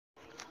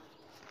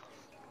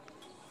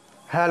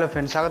Hello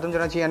friend, স্বাগতম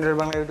জানাচ্ছি Android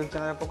Bangla YouTube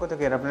চ্যানেলের পক্ষ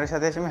থেকে। আপনাদের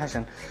সাথে আছি আমি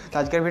হাসান। তো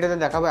আজকের ভিডিওতে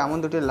দেখাবো এমন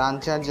দুটি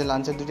লাঞ্চার, যে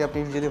লাঞ্চার দুটি আপনি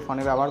যদি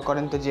ফোনে ব্যবহার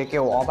করেন তো যে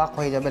কেউ অবাক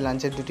হয়ে যাবে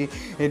লাঞ্চার দুটি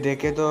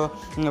দেখে। তো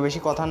বেশি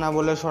কথা না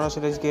বলে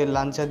সরাসরি আজকে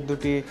লাঞ্চার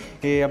দুটি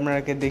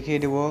আপনাকে দেখিয়ে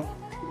দেবো।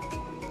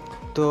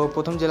 তো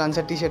প্রথম যে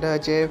লাঞ্চারটি সেটা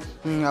হচ্ছে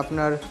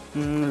আপনার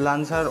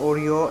লাঞ্চার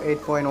ওরিও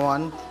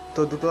 8.1।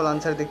 তো দুটো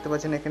লাঞ্চার দেখতে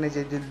পাচ্ছেন এখানে,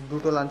 যে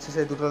দুটো লাঞ্চার,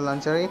 সেই দুটো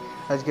লাঞ্চারই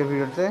আজকের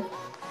ভিডিওতে,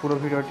 পুরো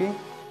ভিডিওটি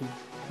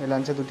এই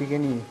লাঞ্চার দুটিকে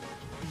নিয়ে।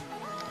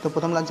 তো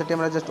প্রথম লাঞ্চারটি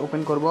আমরা জাস্ট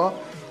ওপেন করব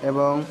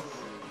এবং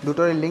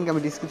দুটোর লিঙ্ক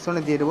আমি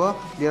ডিসক্রিপশনে দিয়ে দেবো।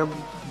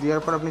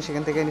 দেওয়ার পর আপনি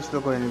সেখান থেকে ইনস্টল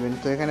করে নেবেন।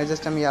 তো এখানে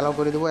জাস্ট আমি অ্যালাউ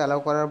করে দেবো। অ্যালাউ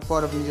করার পর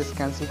আপনি জাস্ট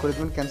ক্যান্সেল করে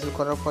দেবেন। ক্যান্সেল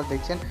করার পর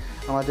দেখছেন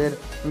আমাদের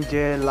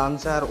যে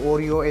লাঞ্চার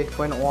ওরিও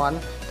 8.1,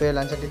 তো এই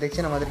লাঞ্চারটি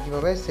দেখছেন আমাদের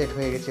কীভাবে সেট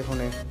হয়ে গেছে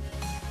ফোনে।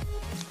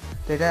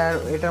 তো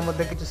এটার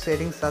মধ্যে কিছু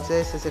সেটিংস আছে,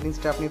 সেই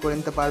সেটিংসটা আপনি করে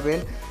নিতে পারবেন।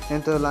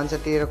 তো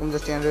লাঞ্চারটি এরকম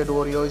জাস্ট অ্যান্ড্রয়েড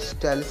ওরিও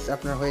স্টাইলস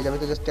আপনার হয়ে যাবে।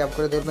 তো জাস্ট ট্যাপ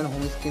করে ধরবেন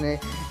হোম স্ক্রিনে,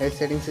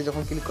 সেটিংসে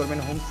যখন ক্লিক করবেন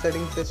হোম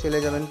সেটিংসে চলে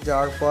যাবেন।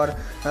 যাওয়ার পর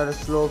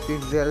স্লো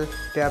পিক্সেল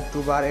ট্যাপ টু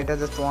বার, এটা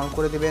জাস্ট অন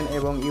করে দেবেন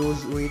এবং ইউজ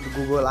উইথ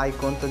গুগল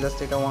আইকন, তো জাস্ট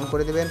এটা অন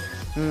করে দেবেন।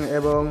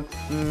 এবং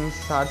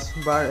সার্চ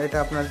বার, এটা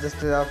আপনার জাস্ট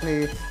আপনি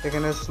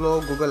এখানে স্লো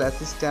গুগল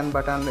অ্যাসিস্ট্যান্ট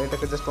বাটন,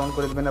 এটাকে জাস্ট অন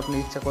করে দেবেন। আপনি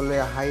ইচ্ছা করলে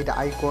হাইড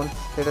আইকন,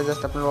 এটা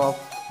জাস্ট আপনার অফ,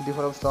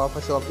 ডিফল্ট অফ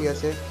আছে, অফই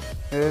আছে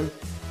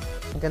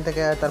এখান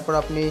থেকে। তারপর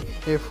আপনি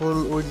ফুল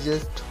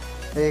উইডজেস্ট,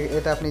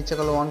 এটা আপনি ইচ্ছা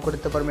করলে অন করে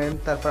দিতে পারবেন।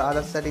 তারপর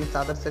আদার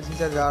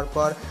সেটিংসে যাওয়ার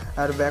পর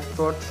আর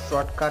ব্যাকট্রট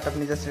শর্টকাট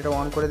আপনি জাস্ট এটা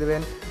অন করে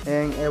দেবেন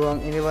এবং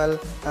ইনেবল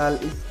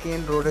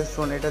স্ক্রিন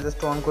রোটেশন, এটা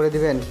জাস্ট অন করে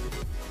দেবেন।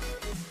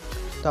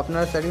 তো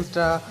আপনারা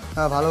সেটিংসটা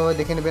ভালোভাবে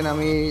দেখে নেবেন,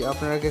 আমি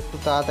আপনাকে একটু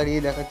তাড়াতাড়ি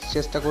দেখার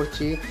চেষ্টা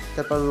করছি।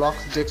 তারপর লক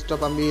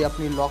ডেস্কটপ,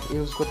 আপনি লক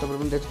ইউজ করতে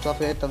পারবেন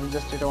ডেস্কটপে, তো আপনি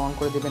জাস্ট এটা অন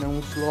করে দেবেন। এবং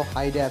স্লো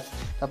হাইড অ্যাপস,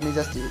 আপনি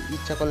জাস্ট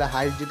ইচ্ছা করলে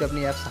যদি আপনি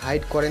অ্যাপস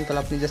হাইড করেন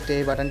তাহলে আপনি জাস্ট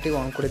এই বাটনটি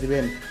অন করে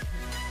দেবেন।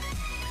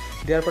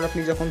 দেওয়ার পর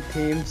আপনি যখন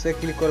থিমসে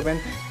ক্লিক করবেন,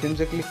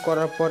 থিমসে ক্লিক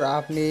করার পর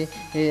আপনি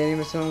এই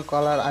অ্যানিমেশন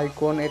কালার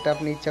আইকন, এটা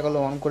আপনি ইচ্ছা করলে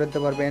অন করে দিতে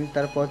পারবেন।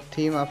 তারপর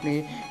থিম আপনি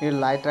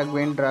লাইট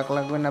রাখবেন, ডার্ক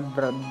রাখবেন না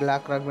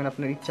ব্ল্যাক রাখবেন,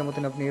 আপনার ইচ্ছা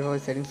মতন আপনি এভাবে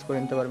সেটিংস করে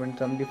নিতে পারবেন। তো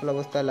আমি ডিফল্ট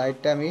অবস্থায়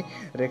লাইটটা আমি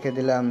রেখে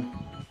দিলাম।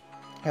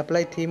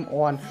 অ্যাপ্লাই থিম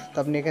ওয়ান, তো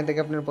আপনি এখান থেকে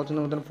আপনার পছন্দ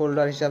মতন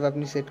ফোল্ডার হিসাবে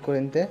আপনি সেট করে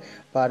নিতে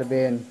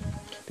পারবেন।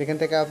 তো এখান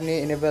থেকে আপনি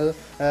এনেবল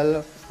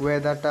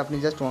ওয়েদারটা আপনি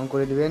জাস্ট অন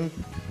করে দেবেন।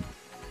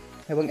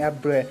 এবং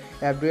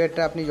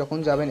অ্যাপডুয়েটটা আপনি যখন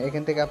যাবেন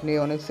এখান থেকে আপনি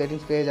অনেক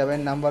সেটিংস পেয়ে যাবেন।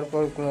 নাম্বার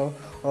ফর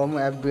ক্রোম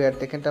অ্যাপডুয়েট,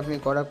 এখানটা আপনি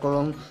করা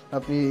ক্রোম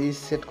আপনি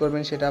সেট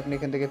করবেন, সেটা আপনি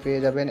এখান থেকে পেয়ে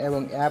যাবেন।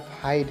 এবং অ্যাপ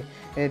হাইড,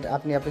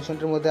 আপনি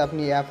অ্যাপ্লিকেশনটির মধ্যে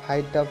আপনি অ্যাপ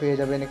হাইডটাও পেয়ে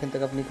যাবেন। এখান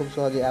থেকে আপনি খুব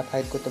সহজে অ্যাপ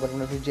হাইড করতে পারবেন।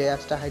 আপনি যে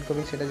অ্যাপসটা হাইড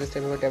করবেন সেটা জাস্ট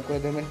এভাবে ট্যাপ করে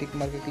দেবেন, টিক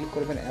মার্কে ক্লিক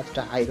করবেন,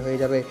 অ্যাপসটা হাইড হয়ে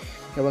যাবে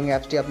এবং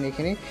অ্যাপসটি আপনি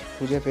এখানে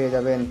খুঁজে পেয়ে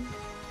যাবেন।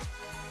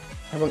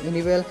 এবং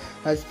ইনেবল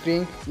স্প্রিং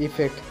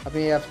ইফেক্ট,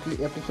 আপনি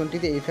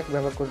অ্যাপ্লিকেশনটিতে ইফেক্ট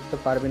ব্যবহার করতে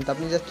পারবেন। তো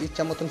আপনি জাস্ট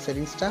ইচ্ছা মতন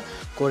সেটিংসটা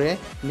করে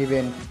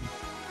নেবেন।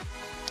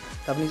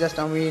 আপনি জাস্ট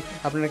আমি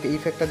আপনাকে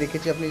ইফেক্টটা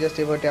দেখেছি, আপনি জাস্ট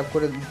এভাবে ট্যাপ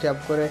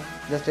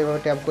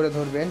করে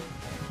ধরবেন।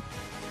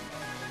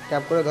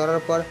 ট্যাপ করে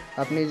ধরার পর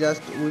আপনি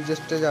জাস্ট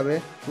উইজেস্টে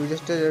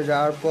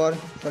যাওয়ার পর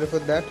সরি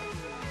ফর দ্যাট,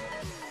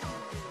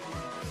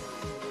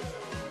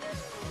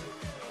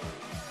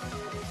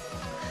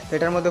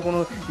 এটার মধ্যে কোনো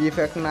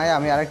ইফেক্ট নাই।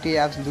 আমি আরেকটি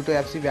দুটো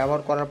অ্যাপসই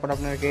ব্যবহার করার পর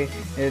আপনাকে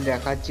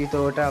দেখাচ্ছি। তো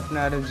ওটা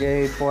আপনার যে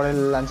পরের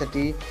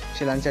লাঞ্চারটি,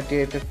 সেই লাঞ্চারটি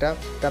এফেক্টটা।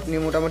 তো আপনি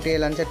মোটামুটি এই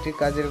লাঞ্চারটির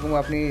কাজ এরকম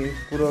আপনি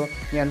পুরো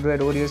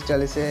অ্যান্ড্রয়েড ওরিও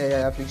স্টাইলসে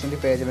অ্যাপ্লিকেশনটি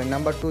পেয়ে যাবেন।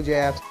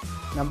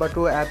 Number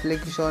two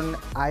application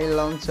I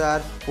launcher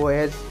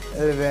OS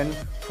 11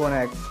 phone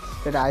অ্যাক্স,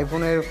 এটা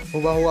আইফোনের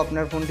হুবাহু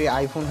আপনার ফোনটি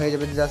আইফোন হয়ে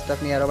যাবে। জাস্ট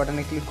আপনি অ্যারো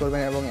বাটনে ক্লিক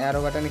করবেন এবং অ্যারো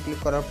বাটনে ক্লিক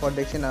করার পর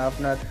দেখছেন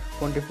আপনার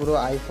ফোনটি পুরো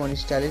আইফোন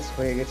স্টাইলিশ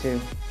হয়ে গেছে।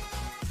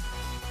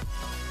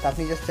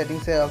 আপনি জাস্ট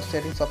সেটিংস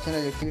অপশানে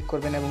ক্লিক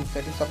করবেন এবং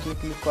সেটিংস অপশানে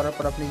ক্লিক করার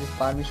পর আপনি যে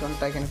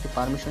পারমিশনটা, এখানে একটি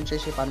পারমিশন চাই,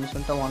 সেই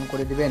পারমিশনটা অন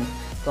করে দেবেন।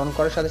 তো অন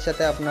করার সাথে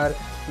সাথে আপনার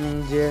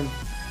যে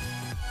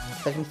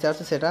সেটিংসটা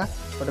আছে সেটা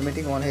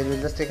অটোমেটিক অন হয়ে যাবে।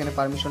 জাস্ট এখানে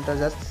পারমিশনটা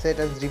জাস্ট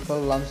সেটা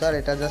ডিফল্ট লঞ্চার,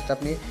 এটা জাস্ট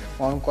আপনি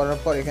অন করার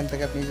পর এখান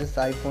থেকে আপনি জাস্ট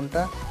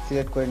আইফোনটা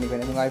সিলেক্ট করে নেবেন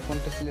এবং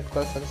আইফোনটা সিলেক্ট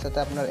করার সাথে সাথে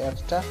আপনার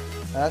অ্যাপসটা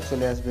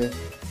চলে আসবে।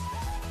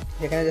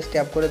 এখানে জাস্ট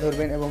ট্যাপ করে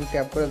ধরবেন এবং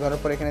ট্যাপ করে ধরার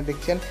পর এখানে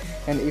দেখছেন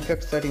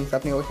ইফেক্ট সেটিংস,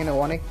 আপনি ওইখানে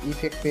অনেক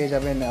ইফেক্ট পেয়ে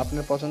যাবেন।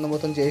 আপনার পছন্দ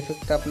মতন যে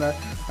ইফেক্টটা আপনার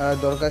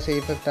দরকার সেই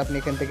ইফেক্টটা আপনি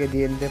এখান থেকে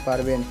দিয়ে নিতে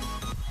পারবেন।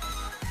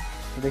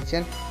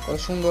 দেখছেন কত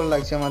সুন্দর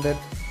লাগছে আমাদের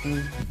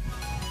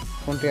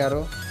ফোনটি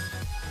আরও।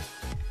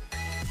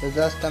 তো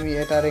জাস্ট আমি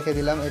এটা রেখে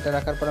দিলাম। এটা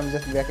রাখার পর আমি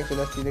জাস্ট ব্যাকে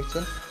চলে আসছি।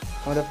 দেখছেন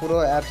আমাদের পুরো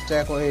অ্যাপসটা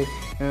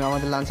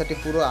আমাদের লাঞ্চারটি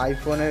পুরো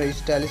আইফোনের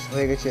স্টাইলিশ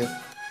হয়ে গেছে।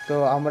 তো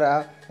আমরা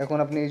এখন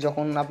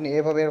যখন আপনি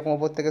এভাবে এরকম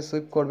ওপর থেকে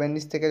সুইপ করবেন,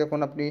 নিচ থেকে যখন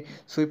আপনি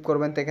সুইপ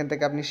করবেন তো এখান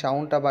থেকে আপনি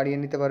সাউন্ডটা বাড়িয়ে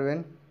নিতে পারবেন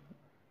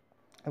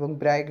এবং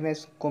ব্রাইটনেস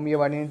কমিয়ে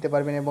বাড়িয়ে নিতে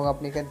পারবেন। এবং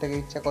আপনি এখান থেকে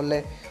ইচ্ছা করলে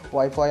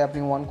ওয়াইফাই আপনি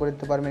অন করে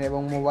দিতে পারবেন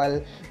এবং মোবাইল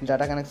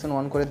ডাটা কানেকশন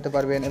অন করে দিতে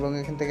পারবেন এবং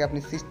এখান থেকে আপনি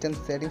সিস্টেম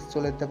সেটিংস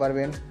চলে দিতে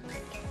পারবেন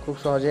খুব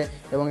সহজে।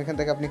 এবং এখান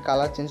থেকে আপনি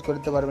কালার চেঞ্জ করে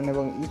দিতে পারবেন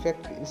এবং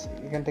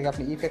এখান থেকে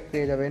আপনি ইফেক্ট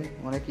পেয়ে যাবেন,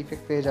 অনেক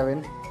ইফেক্ট পেয়ে যাবেন।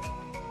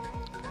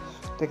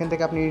 তো এখান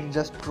থেকে আপনি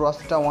জাস্ট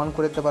ক্রসটা অন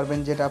করে দিতে পারবেন,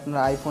 যেটা আপনার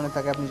আইফোনে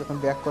থাকে। আপনি যখন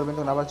ব্যাক করবেন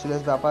তখন আবার চলে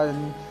আসবে, আবার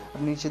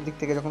আপনি নিচের দিক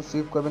থেকে যখন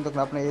সুইপ করবেন তখন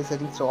আপনার এই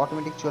সেটিংসটা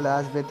অটোমেটিক চলে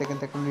আসবে। এখান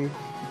থেকে আপনি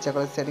ইচ্ছা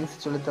করে সেটিংস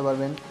চলে যেতে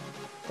পারবেন।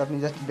 তো আপনি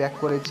জাস্ট ব্যাক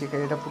করে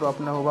এটা পুরো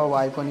আপনার হুবহু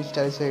আইফোন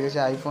স্টাইলিশ হয়ে গেছে।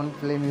 আইফোন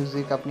প্লে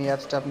মিউজিক আপনি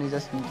অ্যাপসটা আপনি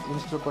জাস্ট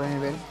ইনস্টল করে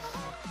নেবেন।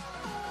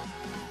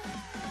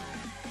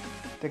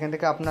 তো এখান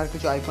থেকে আপনার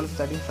কিছু আইফোন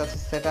সেটিংস আছে,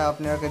 সেটা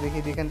আপনাকে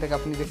দেখিয়ে দিই। এখান থেকে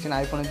আপনি দেখছেন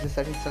আইফোনের যে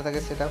সেটিংসটা থাকে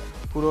সেটা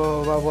পুরো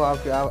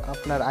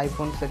আপনার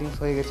আইফোন সেটিংস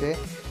হয়ে গেছে।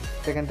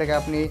 সেখান থেকে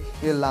আপনি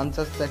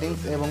লাঞ্চার সেটিংস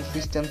এবং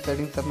সিস্টেম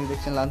সেটিংস আপনি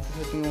দেখছেন, লাঞ্চার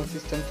সেটিং এবং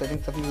সিস্টেম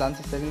সেটিংস। আপনি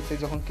লাঞ্চার সেটিংসে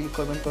যখন ক্লিক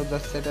করবেন তো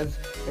জাস্ট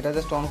এটা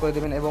জাস্ট অন করে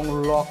দেবেন, এবং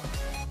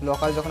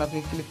লকার যখন আপনি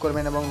ক্লিক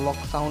করবেন এবং লক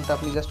সাউন্ডটা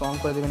আপনি জাস্ট অন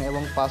করে দেবেন,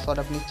 এবং পাসওয়ার্ড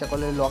আপনি ইচ্ছা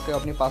করলে লকে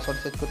আপনি পাসওয়ার্ড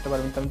সেট করতে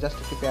পারবেন। তো আমি জাস্ট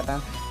একটি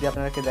প্যাটার্ন দিয়ে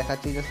আপনাদেরকে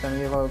দেখাচ্ছি। জাস্ট আমি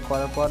এবার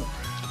করার পর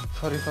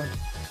সরি তো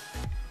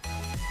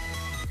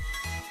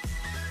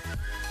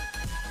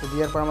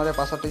দেওয়ার পর আমাদের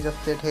পাসওয়ার্ডটি জাস্ট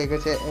সেট হয়ে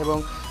গেছে। এবং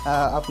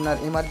আপনার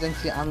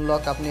এমার্জেন্সি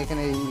আনলক আপনি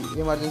এখানে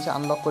এমার্জেন্সি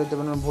আনলক করে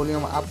দেবেন।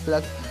 ভলিউম আপ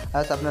প্লাস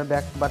আপনার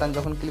ব্যাক বাটন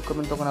যখন ক্লিক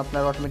করবেন তখন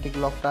আপনার অটোমেটিক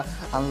লকটা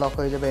আনলক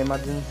হয়ে যাবে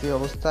এমার্জেন্সি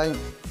অবস্থায়।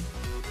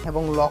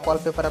 এবং লক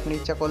ওয়ালপেপার আপনি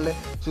ইচ্ছা করলে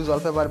চুজ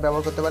ওয়ালপেপার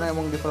ব্যবহার করতে পারেন,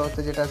 এবং ডিফল্ট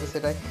যেটা আছে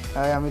সেটাই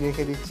আমি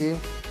রেখে দিচ্ছি।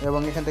 এবং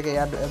এখান থেকে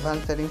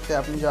অ্যাডভান্স সেটিংসে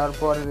আপনি যাওয়ার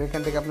পর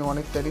এখান থেকে আপনি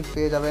অনেক সেটিংস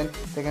পেয়ে যাবেন।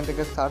 এখান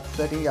থেকে সার্চ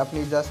সেটিং আপনি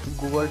জাস্ট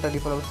গুগলটা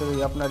ডিফল্ট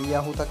আপনার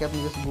ইয়াহু থাকে, আপনি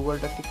জাস্ট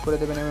গুগলটা টিক করে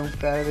দেবেন। এবং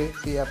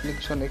প্রাইভেসি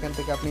অ্যাপ্লিকেশন এখান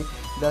থেকে আপনি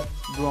জাস্ট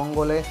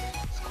ডুয়াঙ্গলে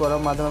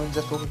করার মাধ্যমে আপনি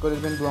জাস্ট ওকে করে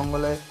দেবেন।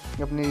 ডুয়াঙ্গলে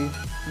আপনি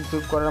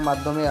ইনস্টল করার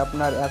মাধ্যমে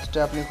আপনার অ্যাপসটা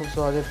আপনি খুব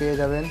সহজে পেয়ে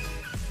যাবেন।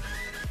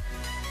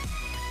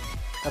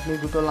 আপনি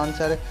দুটো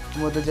লাঞ্চারের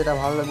মধ্যে যেটা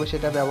ভালো লাগবে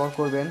সেটা ব্যবহার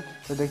করবেন।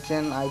 তো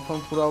দেখছেন আইফোন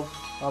পুরো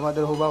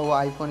আমাদের হুবহু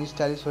আইফোন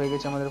স্টাইলিশ হয়ে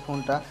গেছে আমাদের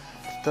ফোনটা।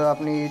 তো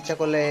আপনি ইচ্ছা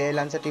করলে এই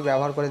লাঞ্চারটি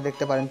ব্যবহার করে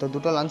দেখতে পারেন। তো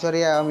দুটো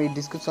লাঞ্চারই আমি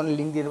ডিসক্রিপশনে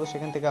লিঙ্ক দিয়ে দেবো,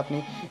 সেখান থেকে আপনি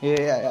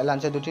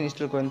লাঞ্চার দুটি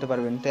ইনস্টল করে নিতে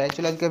পারবেন। তো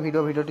অ্যাকচুয়ালি আজকে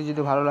ভিডিওটি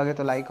যদি ভালো লাগে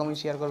তো লাইক কমেন্ট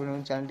শেয়ার করবেন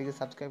এবং চ্যানেলটিকে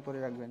সাবস্ক্রাইব করে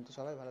রাখবেন। তো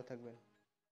সবাই ভালো থাকবেন।